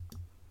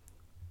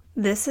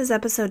This is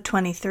episode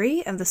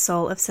 23 of the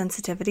Soul of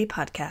Sensitivity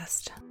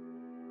podcast.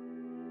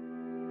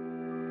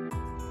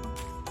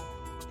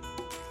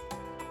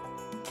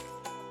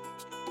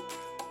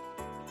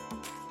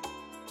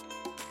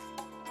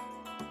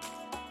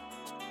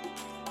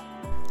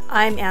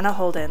 I'm Anna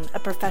Holden, a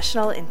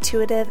professional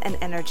intuitive and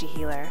energy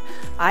healer.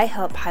 I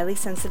help highly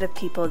sensitive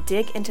people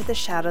dig into the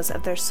shadows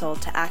of their soul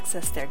to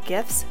access their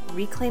gifts,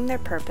 reclaim their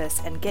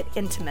purpose, and get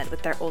intimate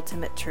with their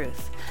ultimate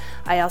truth.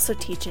 I also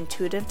teach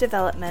intuitive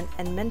development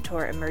and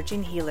mentor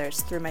emerging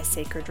healers through my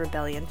Sacred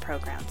Rebellion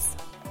programs.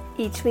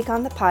 Each week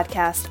on the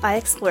podcast, I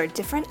explore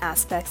different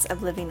aspects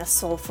of living a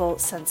soulful,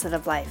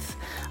 sensitive life.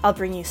 I'll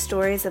bring you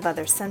stories of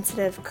other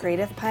sensitive,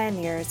 creative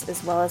pioneers,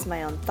 as well as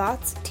my own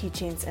thoughts,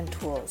 teachings, and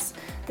tools.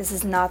 This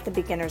is not the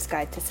beginner's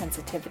guide to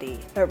sensitivity,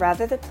 but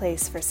rather the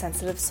place for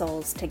sensitive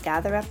souls to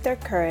gather up their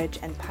courage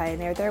and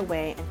pioneer their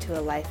way into a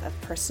life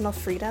of personal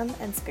freedom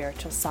and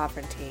spiritual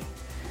sovereignty.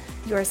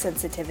 Your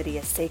sensitivity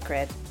is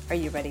sacred. Are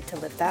you ready to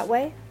live that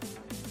way?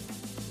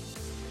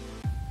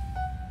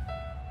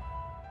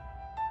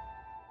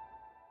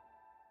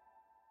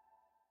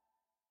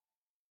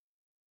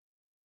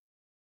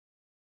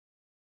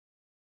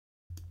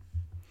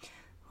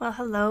 Well,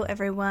 hello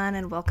everyone,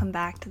 and welcome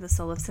back to the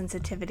Soul of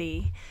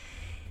Sensitivity.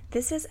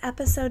 This is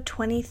episode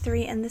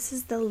 23, and this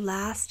is the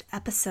last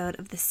episode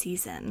of the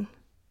season.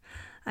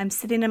 I'm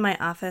sitting in my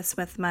office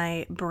with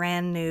my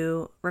brand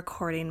new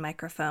recording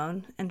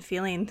microphone and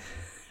feeling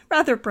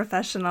rather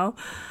professional.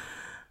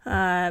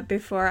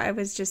 Before I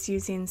was just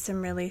using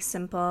some really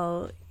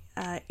simple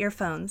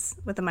earphones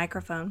with a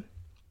microphone.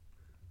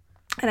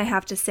 And I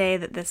have to say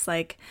that this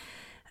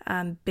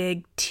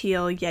big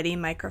teal Yeti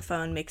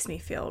microphone makes me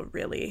feel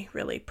really,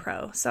 really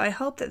pro. So I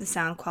hope that the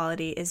sound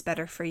quality is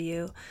better for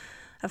you.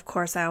 Of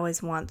course, I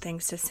always want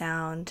things to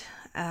sound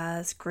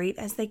as great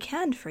as they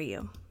can for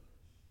you.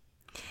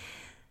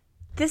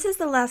 This is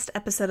the last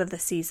episode of the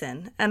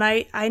season, and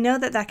I know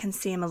that can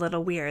seem a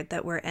little weird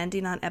that we're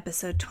ending on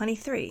episode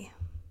 23.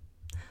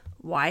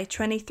 Why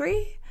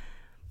 23?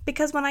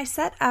 Because when I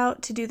set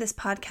out to do this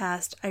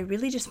podcast, I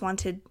really just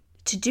wanted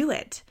to do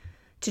it,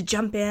 to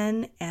jump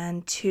in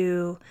and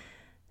to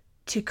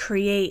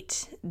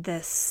create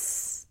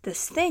this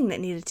thing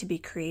that needed to be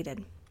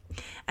created.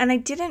 And I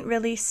didn't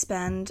really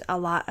spend a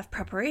lot of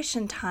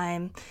preparation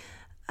time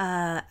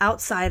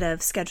outside of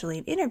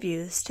scheduling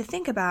interviews to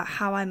think about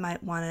how I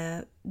might want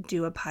to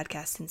do a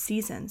podcast in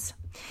seasons.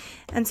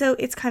 And so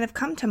it's kind of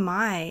come to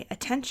my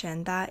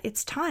attention that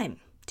it's time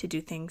to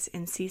do things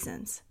in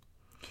seasons.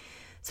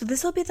 So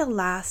this will be the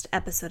last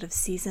episode of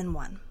season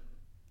 1.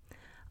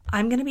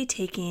 I'm going to be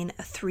taking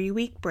a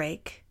 3-week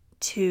break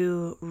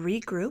to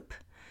regroup,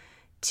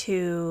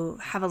 to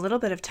have a little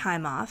bit of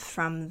time off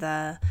from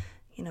the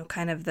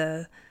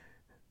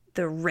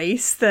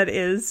race that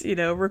is,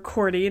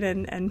 recording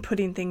and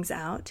putting things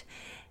out,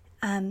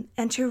 and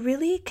to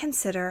really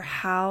consider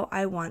how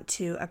I want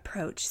to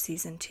approach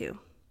season 2.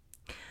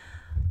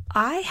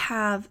 I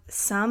have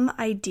some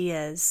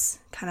ideas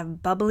kind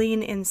of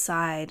bubbling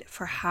inside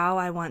for how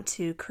I want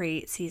to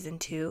create season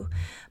 2,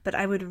 but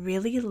I would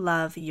really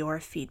love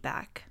your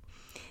feedback.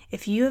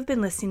 If you have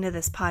been listening to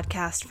this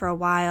podcast for a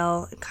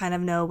while, kind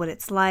of know what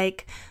it's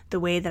like, the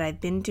way that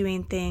I've been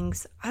doing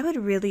things, I would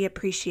really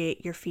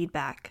appreciate your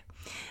feedback.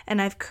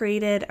 And I've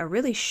created a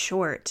really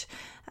short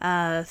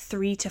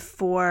 3 to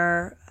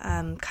 4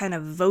 kind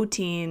of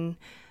voting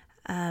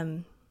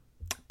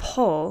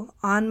poll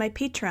on my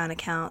Patreon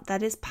account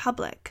that is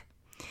public.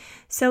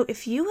 So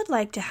if you would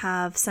like to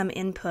have some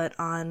input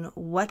on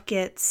what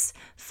gets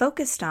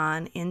focused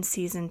on in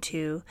season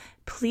 2,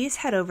 please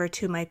head over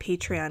to my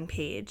Patreon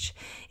page.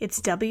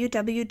 It's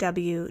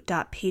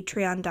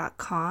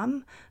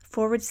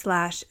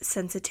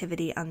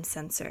www.patreon.com/sensitivity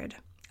uncensored.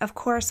 Of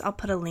course, I'll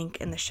put a link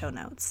in the show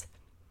notes.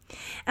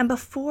 And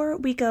before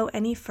we go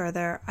any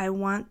further, I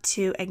want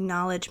to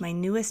acknowledge my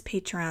newest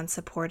Patreon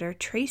supporter,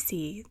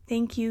 Tracy.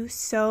 Thank you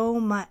so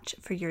much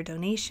for your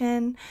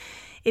donation.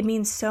 It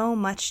means so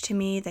much to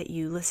me that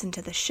you listen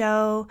to the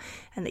show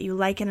and that you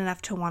like it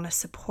enough to want to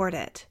support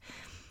it.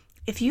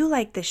 If you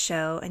like this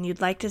show and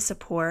you'd like to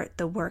support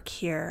the work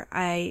here,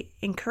 I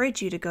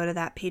encourage you to go to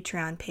that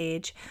Patreon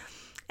page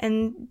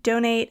and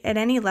donate at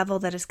any level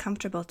that is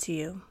comfortable to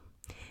you.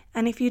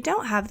 And if you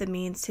don't have the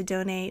means to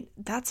donate,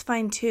 that's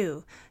fine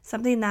too.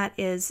 Something that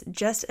is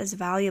just as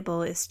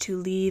valuable is to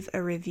leave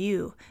a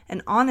review,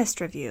 an honest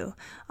review,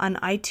 on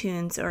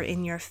iTunes or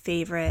in your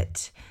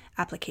favorite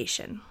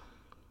application.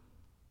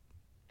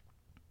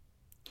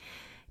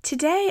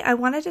 Today, I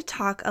wanted to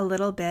talk a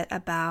little bit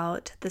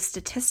about the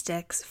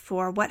statistics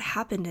for what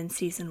happened in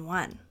season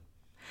 1.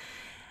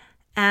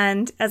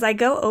 And as I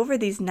go over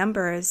these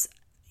numbers,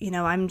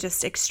 I'm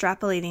just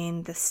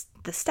extrapolating the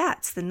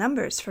stats, the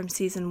numbers from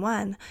season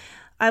 1.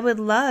 I would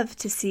love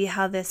to see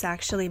how this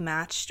actually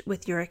matched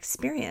with your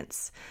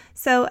experience.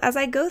 So as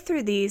I go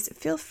through these,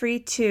 feel free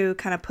to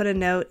kind of put a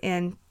note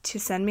in to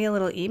send me a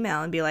little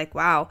email and be like,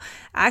 wow,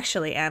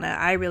 actually, Anna,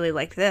 I really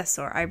like this,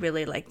 or I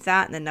really like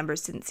that, and the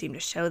numbers didn't seem to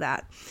show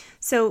that.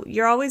 So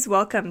you're always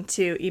welcome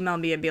to email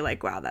me and be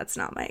like, wow, that's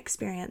not my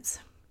experience.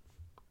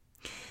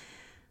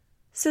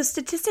 So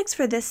statistics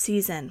for this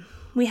season,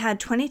 we had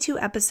 22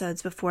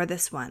 episodes before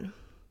this one.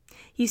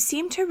 You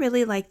seem to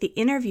really like the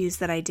interviews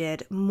that I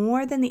did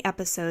more than the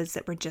episodes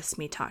that were just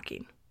me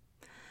talking.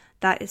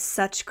 That is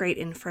such great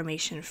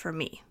information for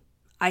me.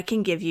 I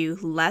can give you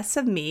less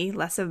of me,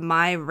 less of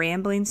my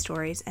rambling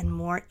stories, and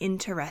more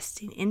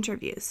interesting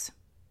interviews.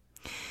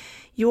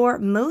 Your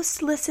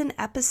most listened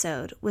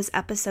episode was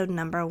episode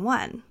number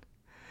 1.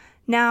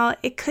 Now,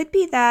 it could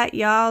be that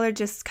y'all are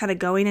just kind of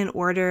going in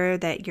order,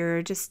 that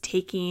you're just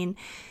taking,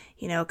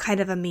 kind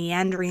of a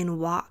meandering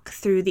walk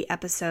through the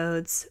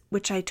episodes,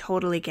 which I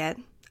totally get.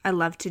 I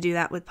love to do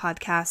that with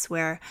podcasts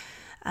where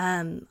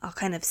I'll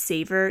kind of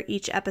savor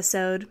each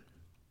episode.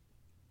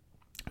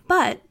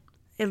 But,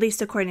 at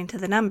least according to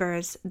the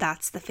numbers,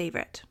 that's the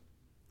favorite.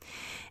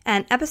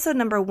 And episode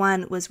number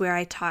 1 was where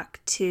I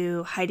talked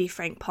to Heidi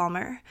Frank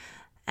Palmer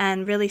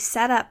and really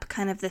set up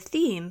kind of the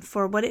theme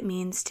for what it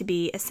means to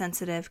be a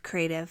sensitive,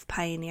 creative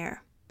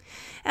pioneer.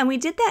 And we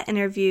did that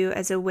interview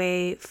as a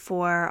way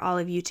for all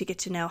of you to get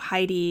to know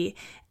Heidi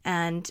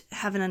and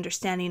have an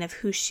understanding of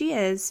who she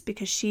is,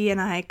 because she and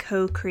I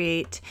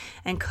co-create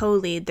and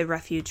co-lead the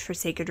Refuge for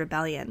Sacred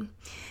Rebellion.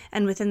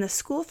 And within the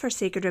School for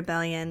Sacred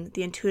Rebellion,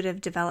 the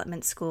Intuitive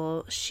Development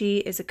School, she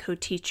is a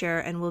co-teacher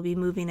and will be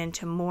moving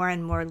into more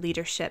and more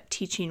leadership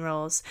teaching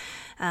roles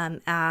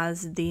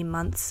as the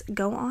months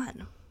go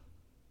on.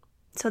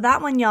 So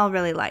that one y'all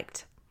really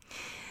liked.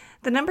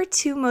 The number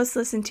 2 most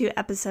listened to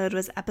episode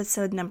was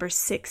episode number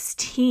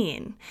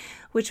 16,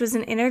 which was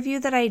an interview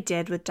that I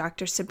did with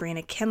Dr.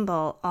 Sabrina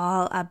Kimball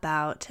all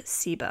about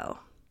SIBO.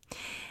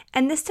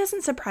 And this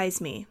doesn't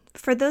surprise me.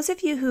 For those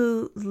of you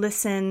who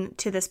listen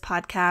to this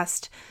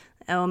podcast,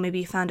 maybe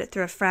you found it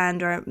through a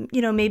friend, or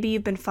maybe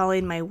you've been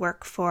following my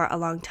work for a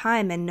long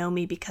time and know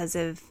me because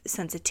of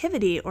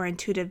sensitivity or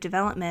intuitive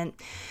development,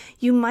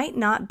 you might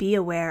not be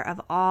aware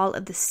of all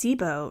of the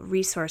SIBO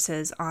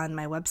resources on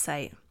my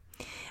website.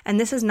 And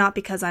this is not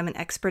because I'm an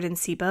expert in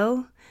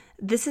SIBO.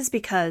 This is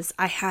because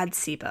I had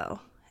SIBO.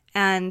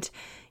 And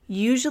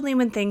usually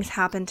when things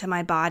happen to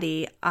my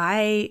body,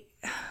 I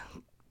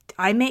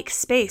make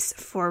space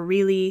for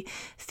really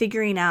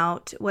figuring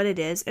out what it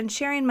is and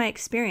sharing my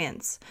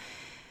experience.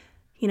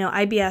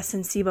 IBS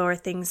and SIBO are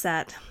things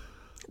that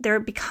they're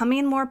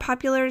becoming more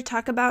popular to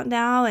talk about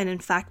now. And in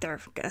fact, they're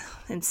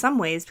in some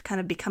ways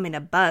kind of becoming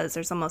a buzz.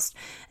 There's almost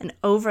an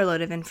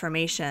overload of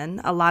information,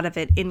 a lot of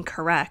it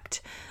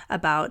incorrect,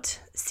 about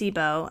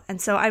SIBO. And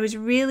so I was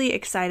really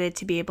excited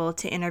to be able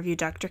to interview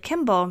Dr.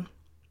 Kimball,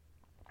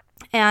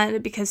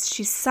 and because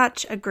she's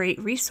such a great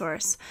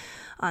resource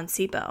on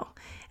SIBO.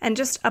 And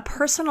just a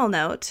personal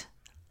note,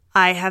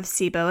 I have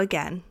SIBO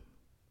again.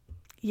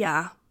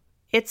 Yeah,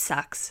 it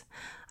sucks.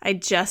 I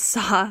just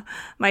saw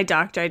my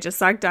doctor. I just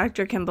saw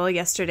Dr. Kimball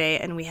yesterday,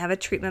 and we have a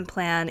treatment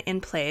plan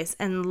in place.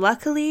 And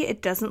luckily,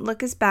 it doesn't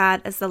look as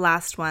bad as the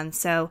last one.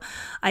 So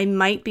I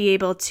might be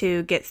able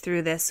to get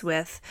through this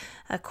with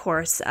a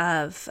course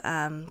of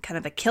kind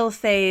of a kill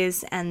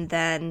phase, and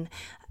then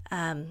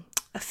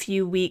a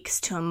few weeks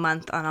to a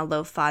month on a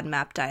low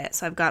FODMAP diet.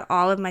 So I've got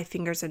all of my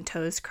fingers and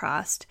toes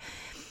crossed.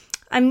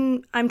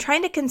 I'm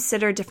trying to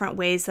consider different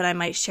ways that I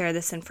might share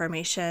this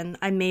information.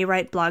 I may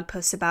write blog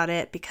posts about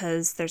it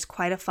because there's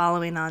quite a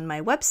following on my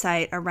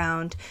website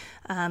around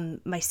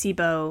my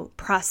SIBO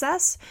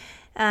process.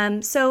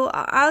 So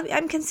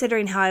I'm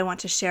considering how I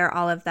want to share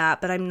all of that,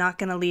 but I'm not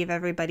going to leave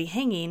everybody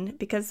hanging,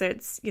 because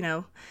it's,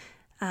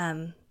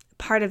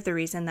 part of the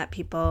reason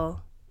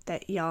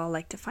that y'all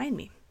like to find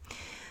me.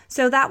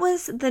 So that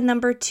was the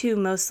number 2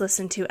 most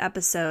listened to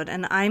episode.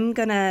 And I'm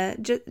going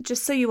to,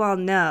 just so you all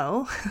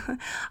know,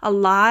 a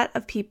lot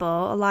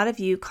of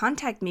you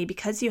contact me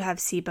because you have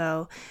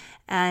SIBO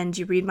and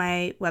you read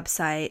my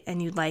website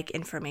and you like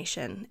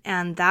information.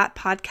 And that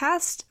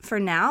podcast for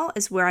now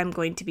is where I'm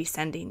going to be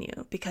sending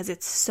you, because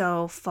it's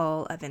so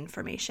full of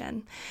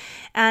information.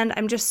 And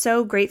I'm just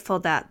so grateful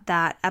that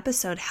that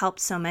episode helped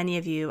so many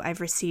of you.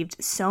 I've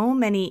received so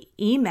many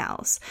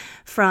emails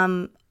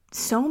from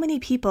so many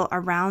people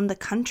around the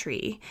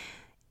country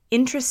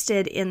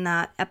interested in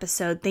that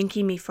episode,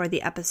 thanking me for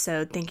the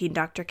episode, thanking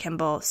Dr.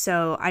 Kimball.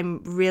 So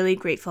I'm really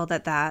grateful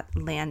that that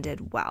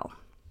landed well.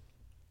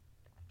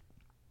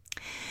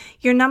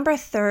 Your number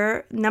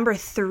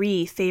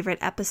 3 favorite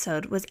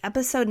episode was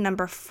episode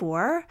number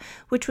 4,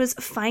 which was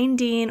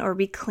Finding or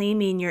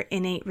Reclaiming Your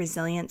Innate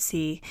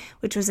Resiliency,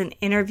 which was an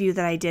interview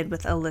that I did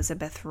with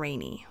Elizabeth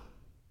Rainey.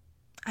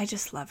 I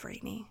just love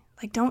Rainey.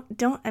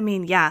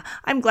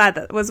 I'm glad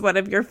that was one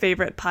of your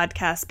favorite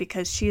podcasts,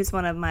 because she is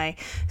one of my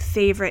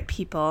favorite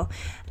people.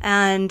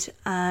 And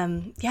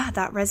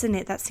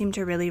that seemed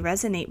to really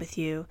resonate with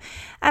you.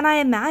 And I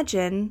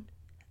imagine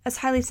as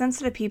highly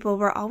sensitive people,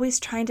 we're always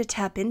trying to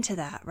tap into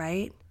that,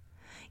 right?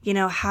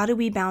 How do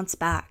we bounce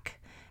back?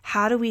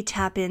 How do we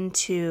tap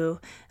into,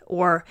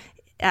 or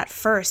at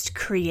first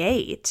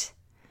create,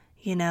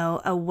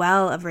 a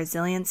well of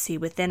resiliency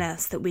within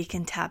us that we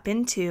can tap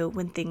into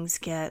when things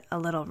get a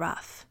little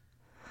rough,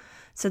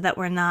 so that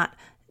we're not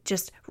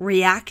just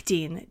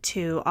reacting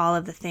to all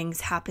of the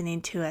things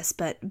happening to us,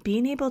 but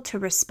being able to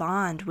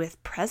respond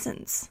with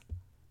presence.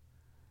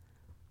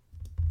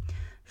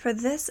 For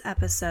this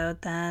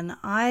episode, then,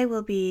 I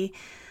will be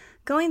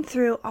going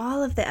through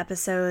all of the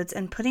episodes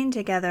and putting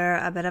together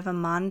a bit of a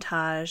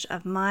montage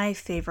of my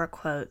favorite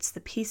quotes, the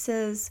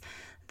pieces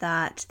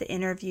that the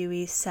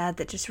interviewee said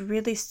that just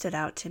really stood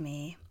out to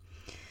me.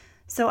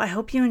 So I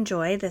hope you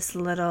enjoy this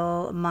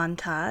little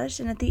montage,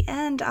 and at the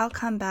end I'll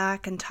come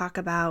back and talk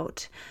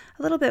about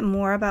a little bit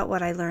more about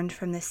what I learned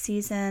from this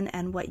season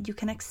and what you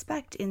can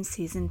expect in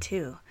season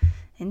 2.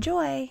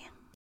 Enjoy!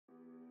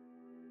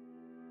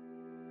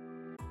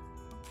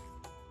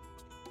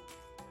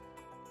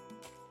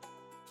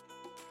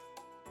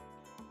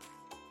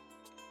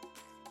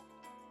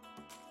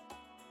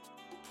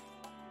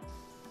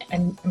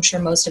 I'm sure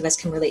most of us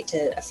can relate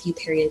to a few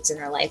periods in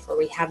our life where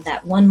we have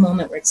that one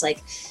moment where it's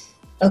like,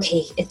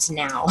 okay, it's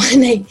now.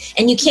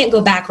 And you can't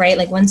go back, right?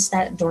 Like once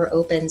that door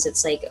opens,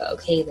 it's like,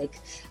 okay, like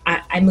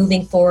I'm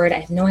moving forward. I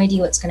have no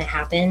idea what's going to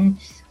happen.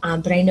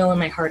 But I know in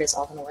my heart it's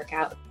all going to work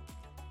out.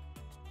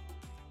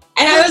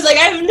 And I was like,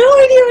 I have no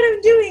idea what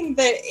I'm doing,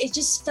 but it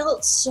just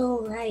felt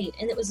so right.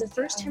 And it was the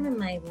first time in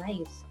my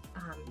life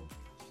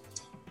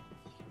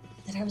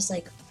that I was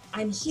like,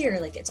 I'm here.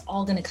 Like it's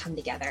all going to come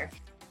together.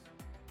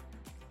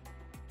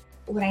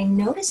 What I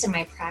noticed in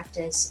my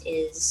practice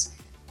is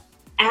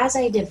as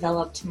I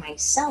developed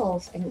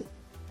myself and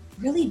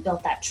really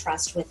built that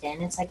trust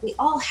within, it's like we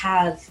all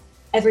have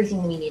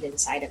everything we need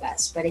inside of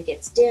us, but it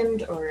gets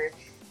dimmed or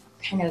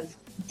kind of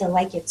the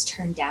light gets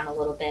turned down a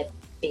little bit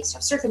based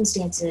off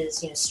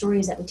circumstances,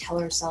 stories that we tell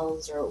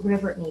ourselves or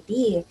whatever it may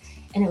be.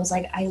 And it was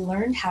like, I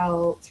learned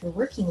how, through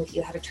working with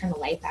you, how to turn the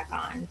light back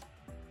on.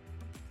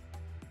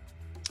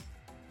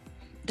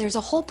 There's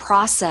a whole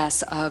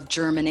process of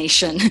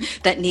germination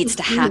that needs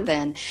to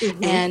happen.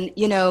 Mm-hmm. And,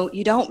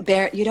 you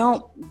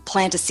don't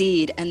plant a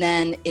seed and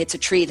then it's a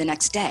tree the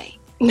next day.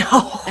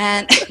 No.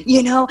 And,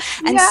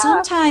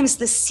 sometimes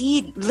the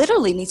seed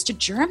literally needs to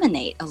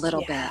germinate a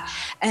little bit.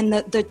 And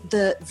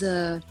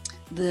the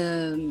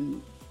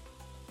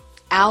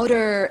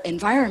outer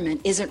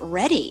environment isn't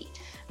ready,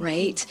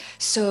 right?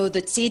 So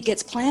the seed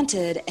gets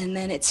planted and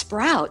then it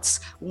sprouts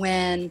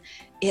when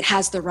it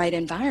has the right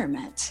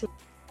environment.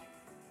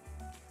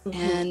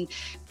 Mm-hmm.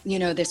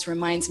 And, this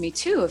reminds me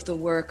too of the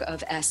work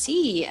of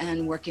SE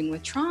and working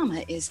with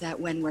trauma is that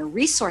when we're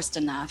resourced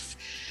enough,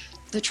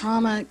 the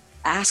trauma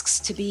asks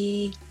to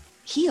be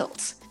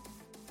healed.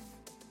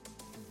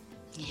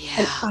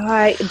 Yeah. And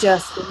I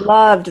just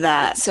loved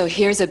that. So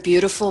here's a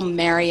beautiful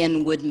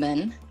Marion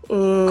Woodman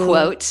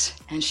quote.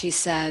 And she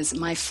says,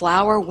 "My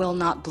flower will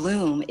not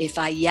bloom if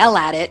I yell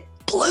at it,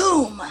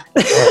 bloom."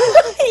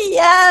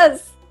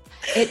 Yes.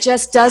 It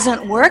just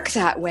doesn't work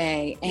that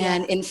way.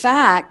 And in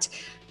fact,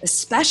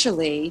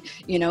 especially,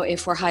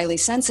 if we're highly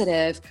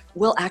sensitive,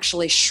 we'll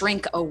actually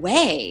shrink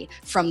away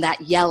from that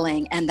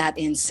yelling and that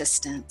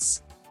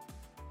insistence.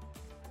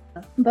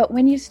 But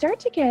when you start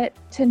to get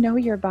to know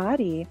your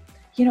body,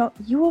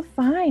 you will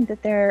find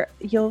that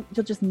you'll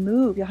just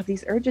move. You'll have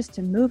these urges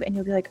to move and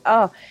you'll be like,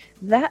 oh,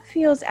 that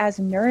feels as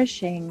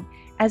nourishing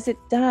as it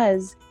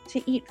does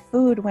to eat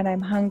food when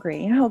I'm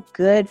hungry. You know how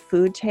good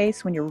food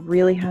tastes when you're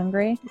really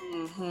hungry?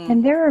 Mm-hmm.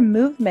 And there are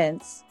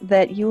movements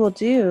that you will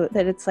do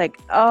that it's like,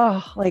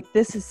 oh, like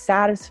this is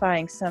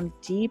satisfying some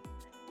deep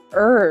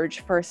urge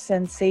for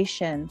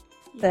sensation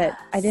that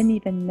I didn't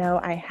even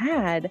know I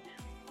had.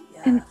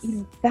 Yes.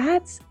 And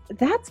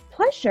that's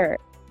pleasure.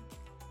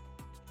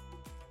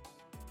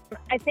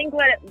 I think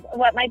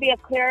what might be a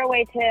clearer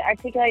way to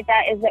articulate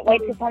that is that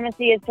white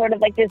supremacy is sort of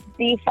like this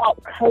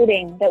default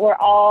coding that we're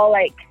all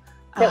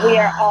we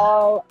are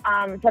all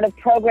sort of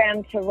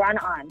programmed to run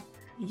on.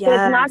 Yes. So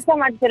it's not so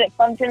much that it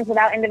functions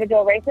without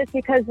individual racists,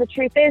 because the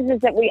truth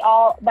is that we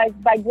all,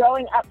 by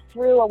growing up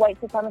through a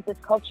white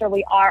supremacist culture,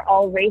 we are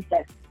all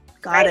racist.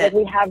 Got it. Like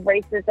we have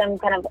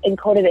racism kind of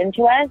encoded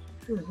into us.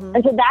 Mm-hmm.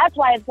 And so that's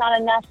why it's not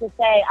enough to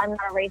say, I'm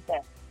not a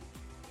racist.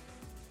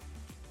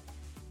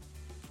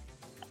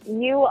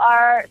 You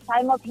are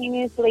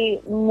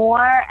simultaneously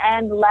more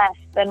and less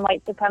than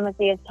white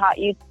supremacy has taught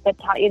you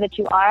that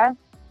you are.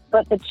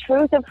 But the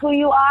truth of who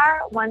you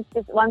are, once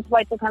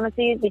white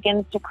supremacy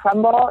begins to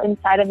crumble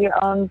inside of your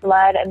own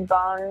blood and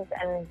bones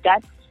and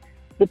guts,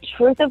 the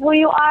truth of who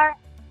you are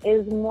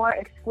is more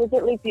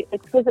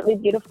exquisitely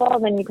beautiful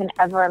than you can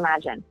ever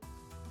imagine.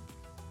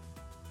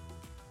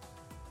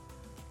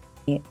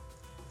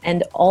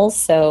 And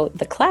also,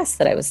 the class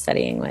that I was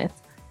studying with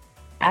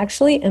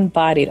actually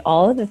embodied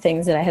all of the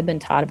things that I had been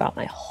taught about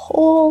my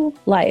whole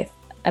life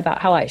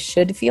about how I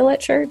should feel at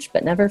church,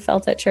 but never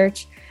felt at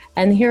church.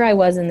 And here I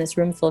was in this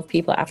room full of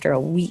people after a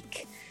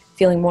week,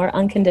 feeling more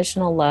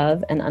unconditional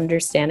love and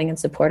understanding and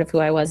support of who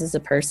I was as a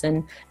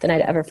person than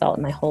I'd ever felt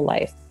in my whole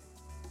life.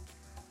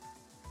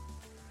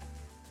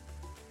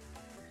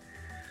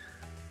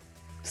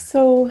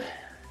 So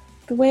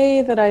the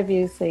way that I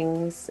view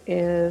things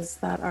is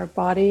that our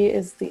body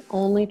is the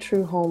only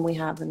true home we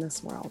have in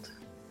this world.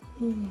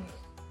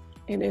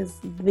 It is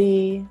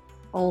the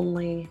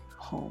only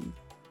home.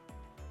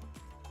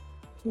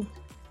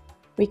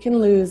 We can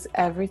lose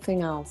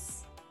everything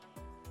else,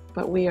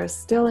 but we are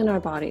still in our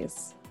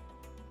bodies.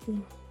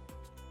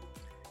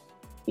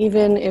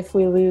 even if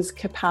we lose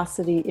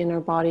capacity in our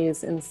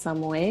bodies in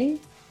some way,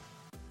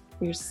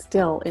 we're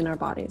still in our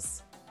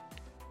bodies.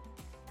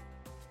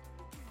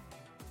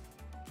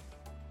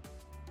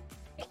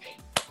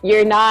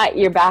 You're not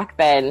your back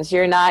bends.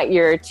 You're not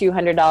your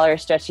 $200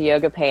 stretchy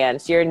yoga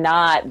pants. You're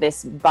not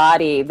this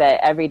body that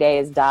every day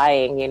is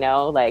dying, you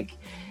know, like,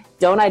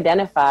 don't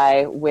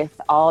identify with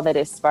all that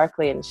is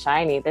sparkly and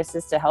shiny. This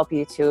is to help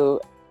you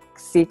to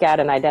seek out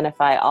and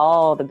identify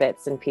all the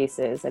bits and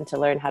pieces and to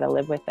learn how to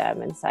live with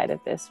them inside of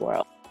this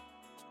world.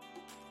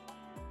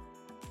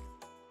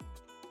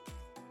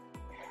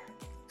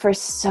 For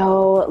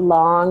so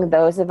long,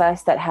 those of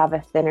us that have a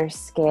thinner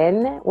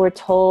skin were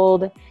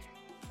told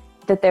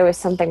that there was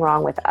something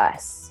wrong with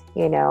us,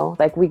 you know,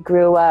 like we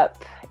grew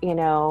up, you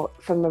know,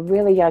 from a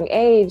really young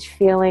age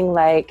feeling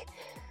like,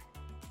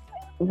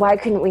 why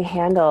couldn't we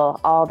handle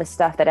all the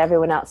stuff that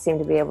everyone else seemed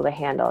to be able to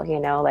handle, you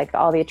know, like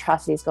all the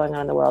atrocities going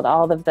on in the world,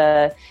 all of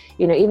the,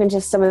 you know, even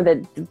just some of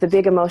the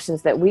big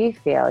emotions that we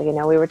feel, you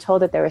know, we were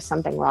told that there was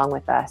something wrong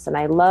with us. And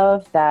I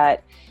love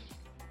that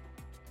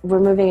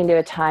we're moving into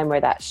a time where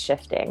that's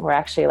shifting. We're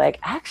actually like,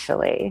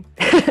 actually,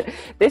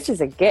 this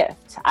is a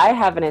gift. I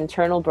have an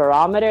internal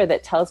barometer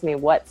that tells me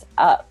what's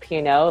up,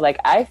 you know, like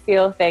I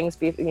feel things,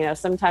 you know,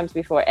 sometimes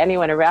before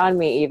anyone around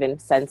me even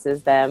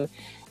senses them.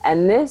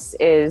 And this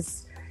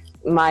is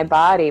my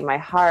body, my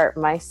heart,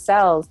 my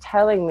cells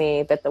telling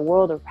me that the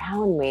world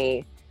around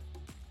me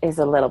is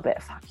a little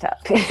bit fucked up,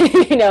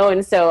 you know,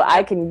 and so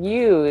I can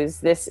use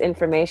this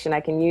information,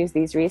 I can use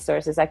these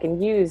resources, I can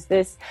use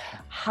this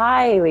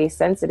highly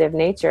sensitive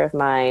nature of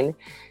mine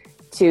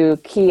to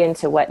key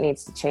into what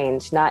needs to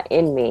change, not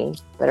in me,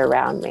 but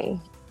around me.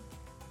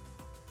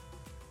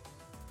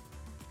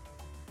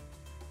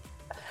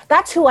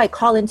 That's who I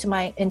call into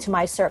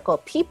my circle.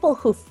 People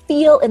who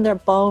feel in their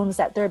bones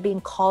that they're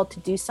being called to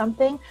do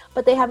something,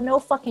 but they have no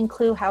fucking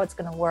clue how it's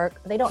going to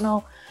work. They don't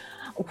know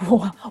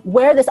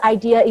where this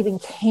idea even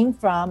came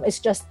from. It's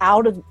just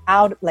out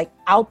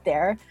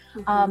there.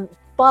 Mm-hmm.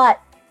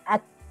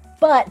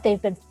 But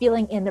they've been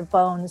feeling in their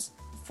bones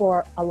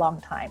for a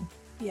long time.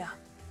 Yeah.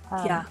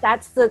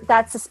 That's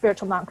the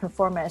spiritual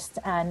nonconformist.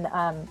 And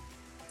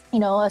you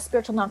know, a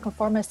spiritual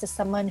nonconformist is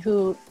someone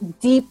who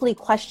deeply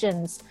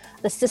questions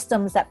the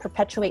systems that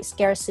perpetuate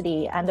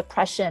scarcity and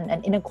oppression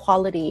and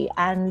inequality,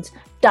 and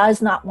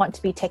does not want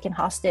to be taken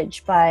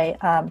hostage by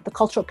the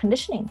cultural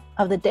conditioning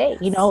of the day.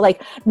 You know,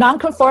 like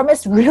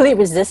nonconformists really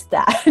resist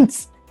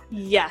that.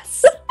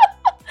 Yes,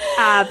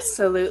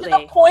 absolutely. To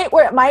the point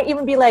where it might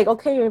even be like,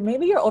 okay,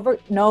 maybe you're over.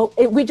 No,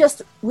 we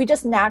just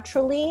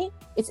naturally,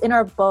 it's in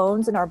our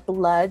bones and our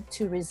blood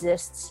to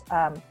resist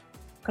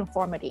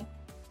conformity.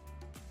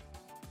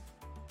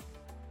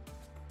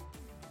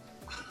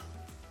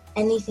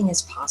 Anything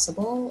is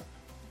possible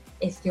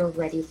if you're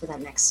ready for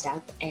that next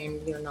step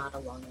and you're not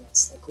alone in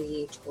this. Like,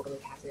 we totally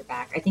have your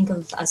back. I think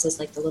of us as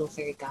like the little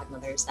fairy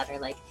godmothers that are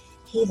like,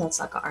 hey, let's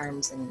lock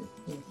arms and,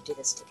 you know, do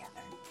this together.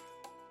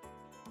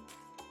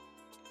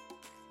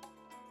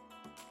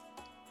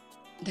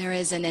 There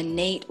is an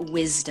innate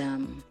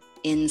wisdom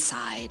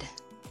inside,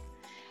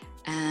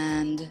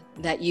 and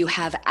that you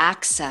have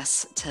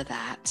access to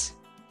that,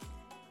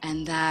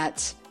 and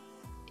that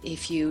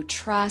if you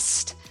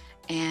trust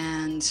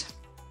and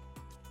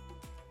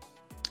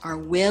are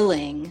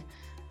willing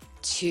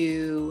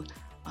to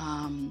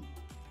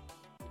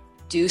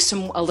do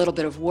a little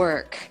bit of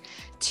work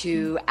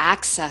to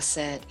access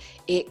it,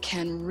 it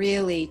can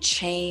really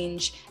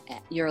change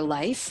your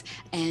life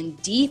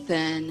and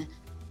deepen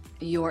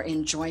your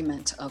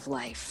enjoyment of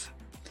life.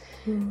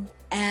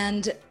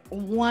 And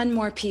one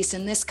more piece,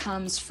 and this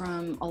comes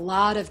from a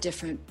lot of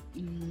different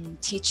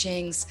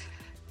teachings,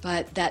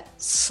 but that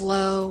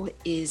slow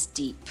is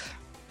deep.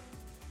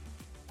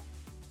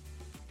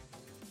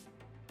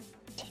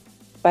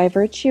 By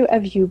virtue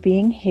of you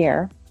being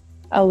here,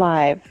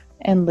 alive,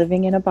 and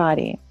living in a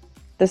body,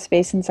 the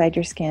space inside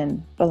your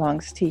skin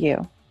belongs to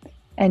you,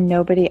 and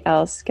nobody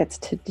else gets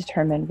to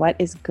determine what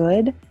is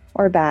good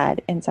or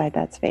bad inside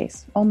that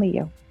space. Only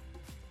you.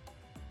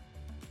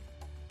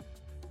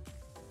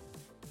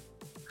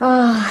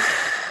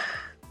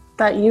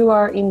 That you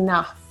are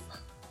enough.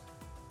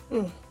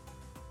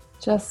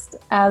 Just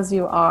as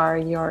you are,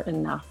 you're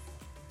enough.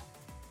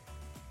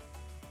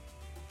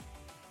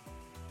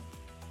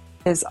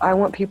 I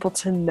want people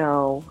to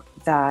know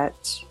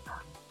that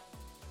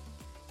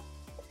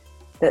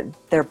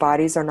their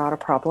bodies are not a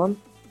problem,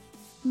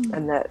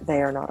 and that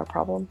they are not a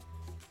problem.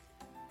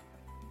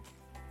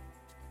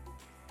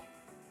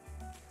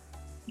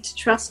 To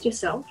trust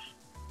yourself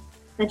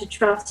and to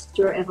trust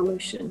your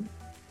evolution.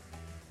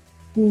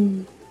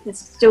 There's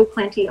still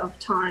plenty of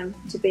time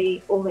to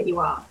be all that you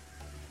are.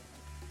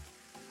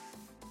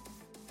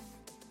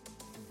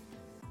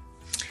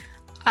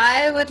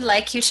 I would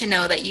like you to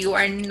know that you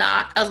are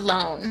not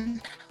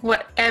alone.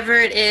 Whatever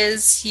it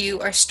is you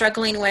are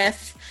struggling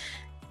with,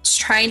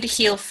 trying to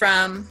heal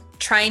from,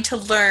 trying to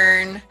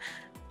learn,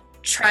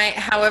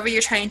 however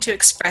you're trying to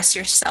express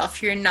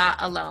yourself, you're not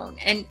alone.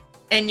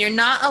 And you're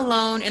not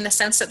alone in the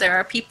sense that there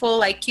are people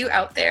like you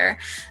out there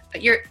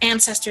but your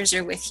ancestors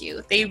are with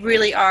you. They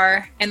really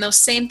are. And those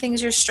same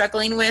things you're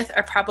struggling with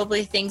are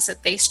probably things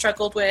that they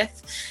struggled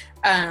with.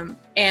 And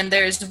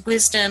there's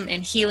wisdom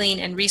and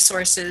healing and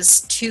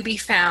resources to be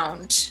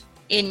found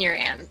in your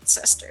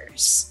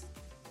ancestors.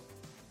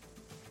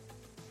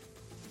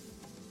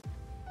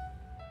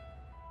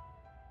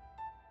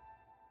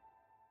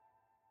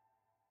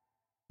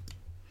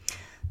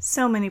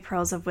 So many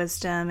pearls of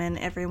wisdom in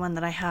everyone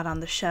that I had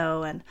on the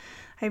show, and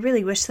I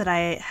really wish that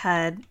I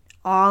had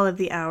all of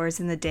the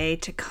hours in the day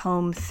to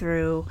comb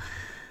through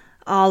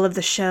all of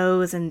the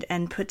shows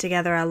and put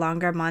together a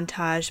longer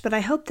montage, but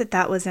I hope that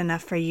that was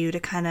enough for you to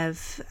kind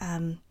of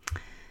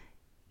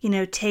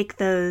take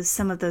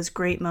some of those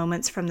great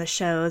moments from the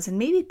shows and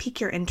maybe pique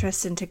your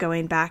interest into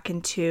going back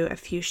into a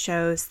few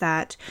shows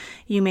that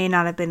you may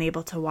not have been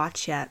able to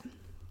watch yet.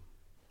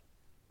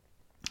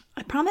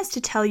 I promised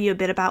to tell you a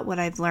bit about what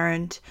I've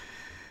learned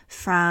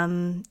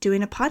from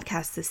doing a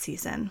podcast this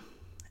season.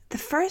 The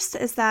first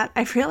is that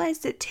I've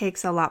realized it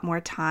takes a lot more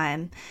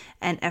time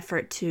and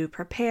effort to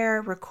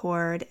prepare,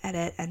 record,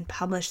 edit, and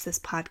publish this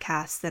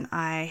podcast than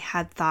I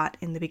had thought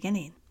in the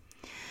beginning.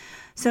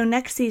 So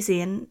next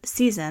season,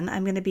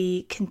 I'm going to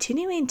be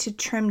continuing to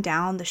trim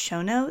down the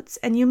show notes.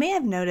 And you may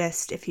have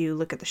noticed, if you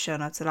look at the show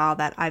notes at all,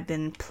 that I've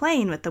been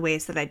playing with the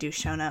ways that I do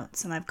show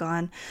notes. And I've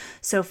gone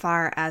so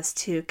far as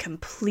to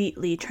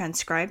completely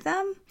transcribe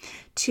them,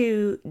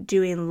 to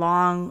doing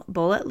long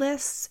bullet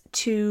lists,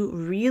 to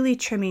really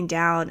trimming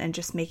down and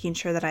just making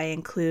sure that I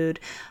include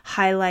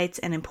highlights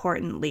and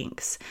important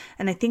links.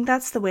 And I think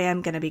that's the way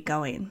I'm going to be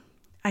going.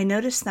 I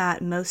noticed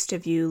that most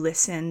of you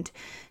listened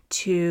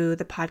to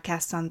the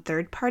podcast on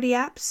third-party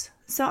apps,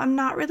 so I'm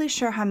not really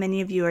sure how many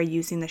of you are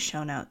using the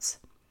show notes.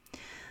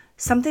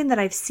 Something that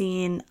I've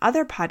seen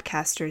other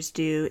podcasters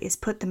do is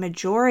put the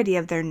majority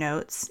of their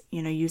notes,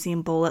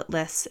 using bullet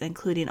lists,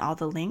 including all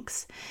the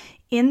links,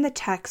 in the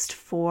text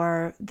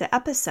for the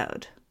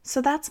episode.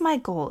 So that's my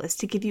goal, is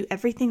to give you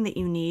everything that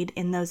you need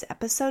in those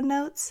episode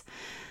notes.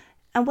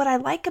 And what I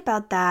like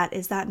about that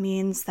is that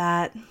means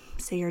that,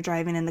 say you're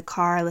driving in the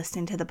car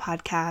listening to the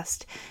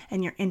podcast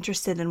and you're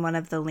interested in one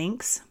of the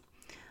links,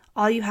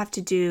 all you have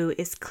to do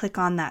is click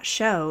on that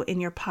show in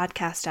your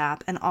podcast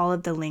app and all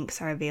of the links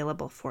are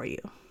available for you.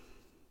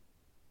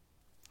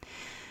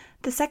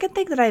 The second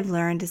thing that I've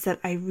learned is that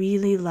I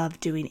really love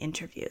doing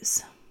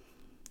interviews.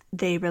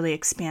 They really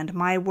expand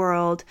my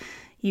world.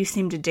 You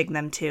seem to dig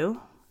them too.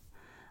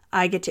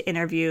 I get to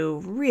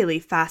interview really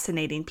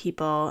fascinating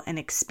people and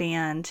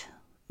expand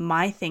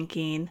my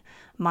thinking,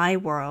 my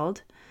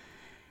world.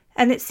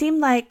 And it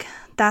seemed like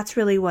that's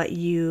really what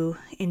you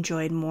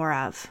enjoyed more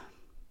of.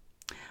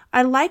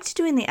 I liked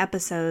doing the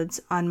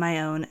episodes on my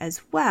own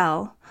as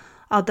well.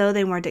 Although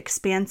they weren't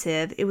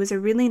expansive, it was a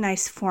really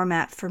nice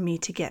format for me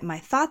to get my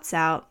thoughts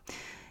out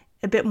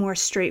a bit more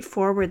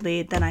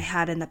straightforwardly than I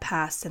had in the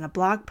past in a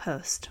blog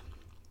post.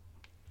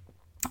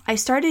 I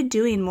started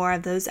doing more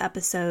of those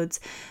episodes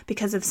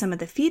because of some of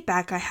the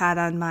feedback I had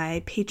on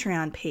my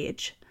Patreon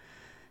page.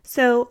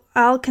 So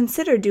I'll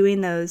consider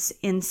doing those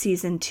in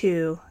season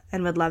 2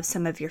 and would love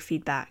some of your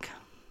feedback.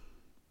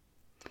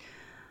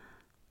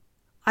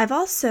 I've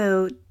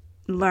also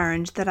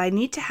learned that I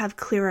need to have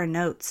clearer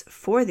notes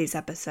for these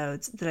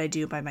episodes that I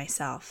do by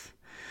myself.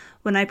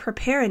 When I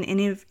prepare an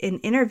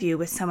interview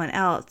with someone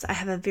else, I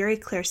have a very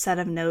clear set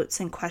of notes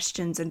and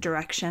questions and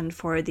direction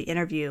for the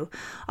interview,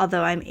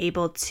 although I'm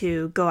able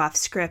to go off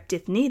script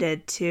if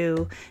needed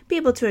to be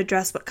able to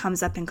address what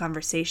comes up in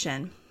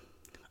conversation.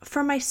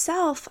 For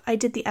myself, I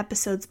did the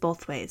episodes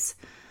both ways.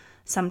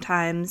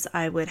 Sometimes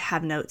I would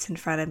have notes in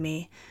front of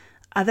me.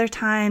 Other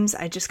times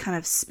I just kind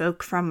of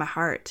spoke from my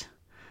heart.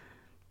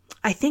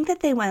 I think that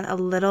they went a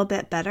little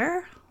bit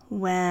better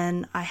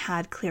when I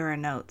had clearer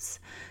notes.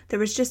 There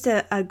was just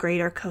a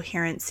greater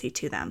coherency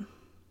to them.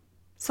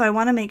 So I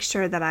want to make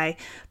sure that I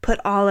put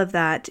all of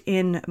that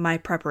in my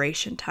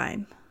preparation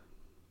time.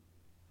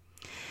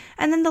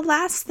 And then the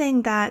last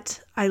thing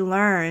that I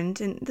learned,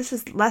 and this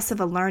is less of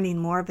a learning,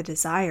 more of a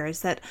desire,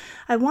 is that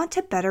I want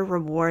to better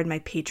reward my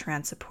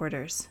Patreon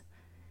supporters.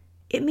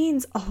 It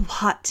means a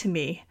lot to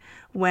me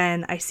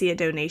when I see a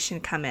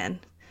donation come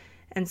in.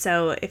 And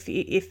so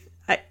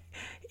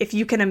if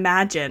you can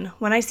imagine,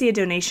 when I see a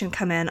donation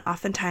come in,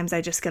 oftentimes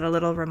I just get a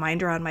little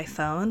reminder on my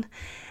phone.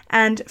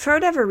 And for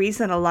whatever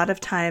reason, a lot of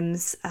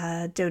times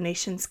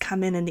donations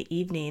come in the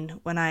evening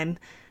when I'm,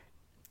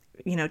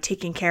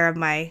 taking care of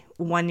my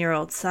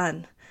 1-year-old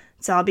son.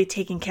 So I'll be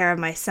taking care of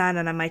my son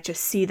and I might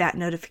just see that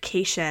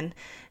notification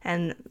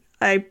and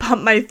I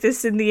pump my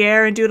fists in the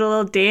air and do a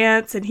little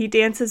dance and he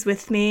dances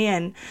with me.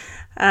 And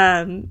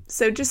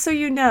so just so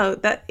you know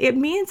that it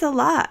means a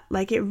lot,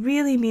 like it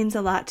really means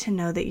a lot to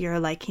know that you're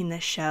liking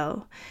this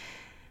show.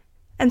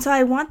 And so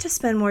I want to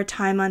spend more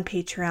time on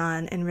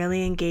Patreon and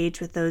really engage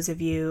with those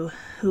of you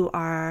who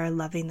are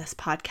loving this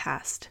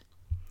podcast.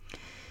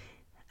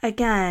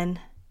 Again,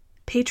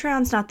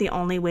 Patreon's not the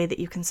only way that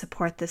you can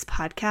support this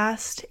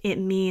podcast. It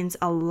means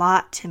a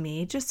lot to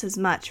me, just as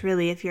much,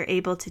 really, if you're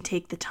able to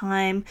take the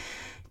time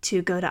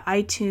to go to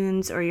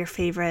iTunes or your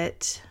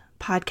favorite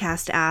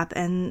podcast app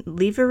and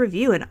leave a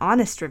review, an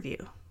honest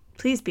review.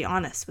 Please be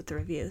honest with the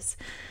reviews.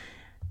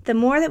 The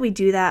more that we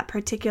do that,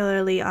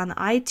 particularly on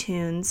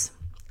iTunes,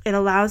 it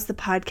allows the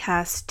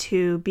podcast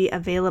to be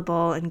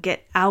available and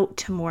get out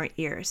to more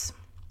ears.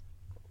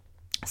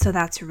 So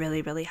that's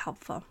really, really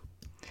helpful.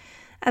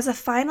 As a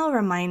final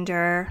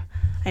reminder,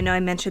 I know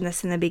I mentioned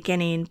this in the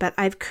beginning, but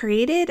I've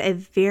created a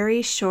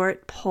very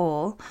short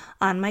poll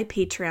on my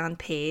Patreon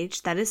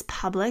page that is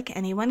public.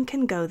 Anyone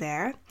can go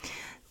there,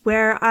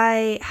 where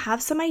I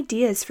have some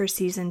ideas for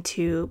season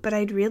 2, but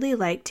I'd really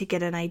like to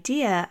get an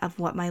idea of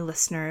what my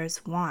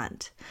listeners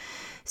want.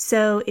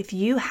 So if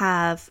you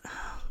have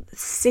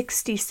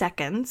 60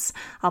 seconds,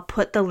 I'll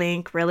put the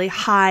link really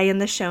high in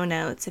the show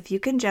notes. If you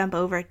can jump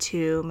over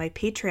to my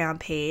Patreon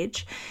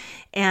page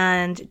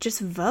and just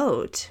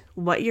vote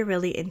what you're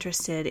really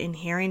interested in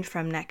hearing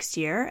from next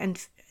year and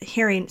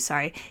hearing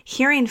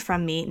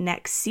from me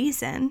next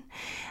season.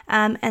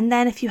 And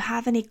then if you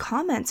have any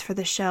comments for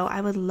the show,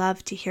 I would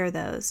love to hear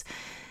those.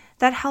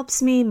 That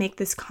helps me make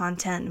this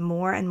content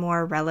more and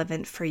more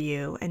relevant for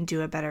you and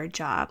do a better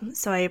job.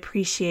 So I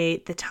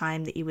appreciate the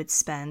time that you would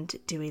spend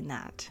doing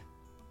that.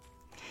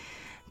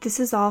 This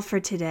is all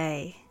for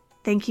today.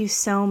 Thank you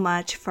so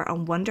much for a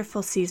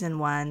wonderful season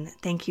 1.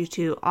 Thank you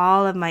to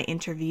all of my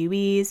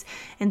interviewees,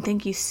 and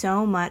thank you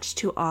so much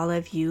to all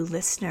of you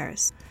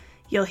listeners.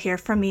 You'll hear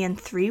from me in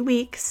 3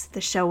 weeks.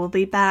 The show will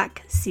be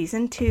back,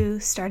 season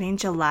 2, starting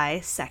July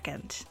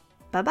 2nd.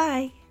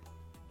 Bye-bye.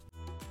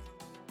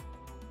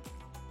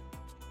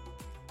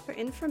 For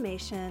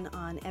information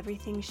on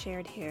everything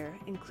shared here,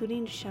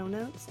 including show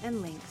notes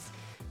and links,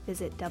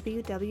 visit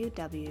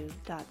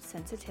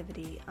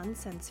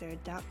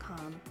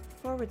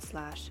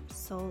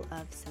www.sensitivityuncensored.com/soul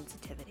of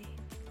sensitivity.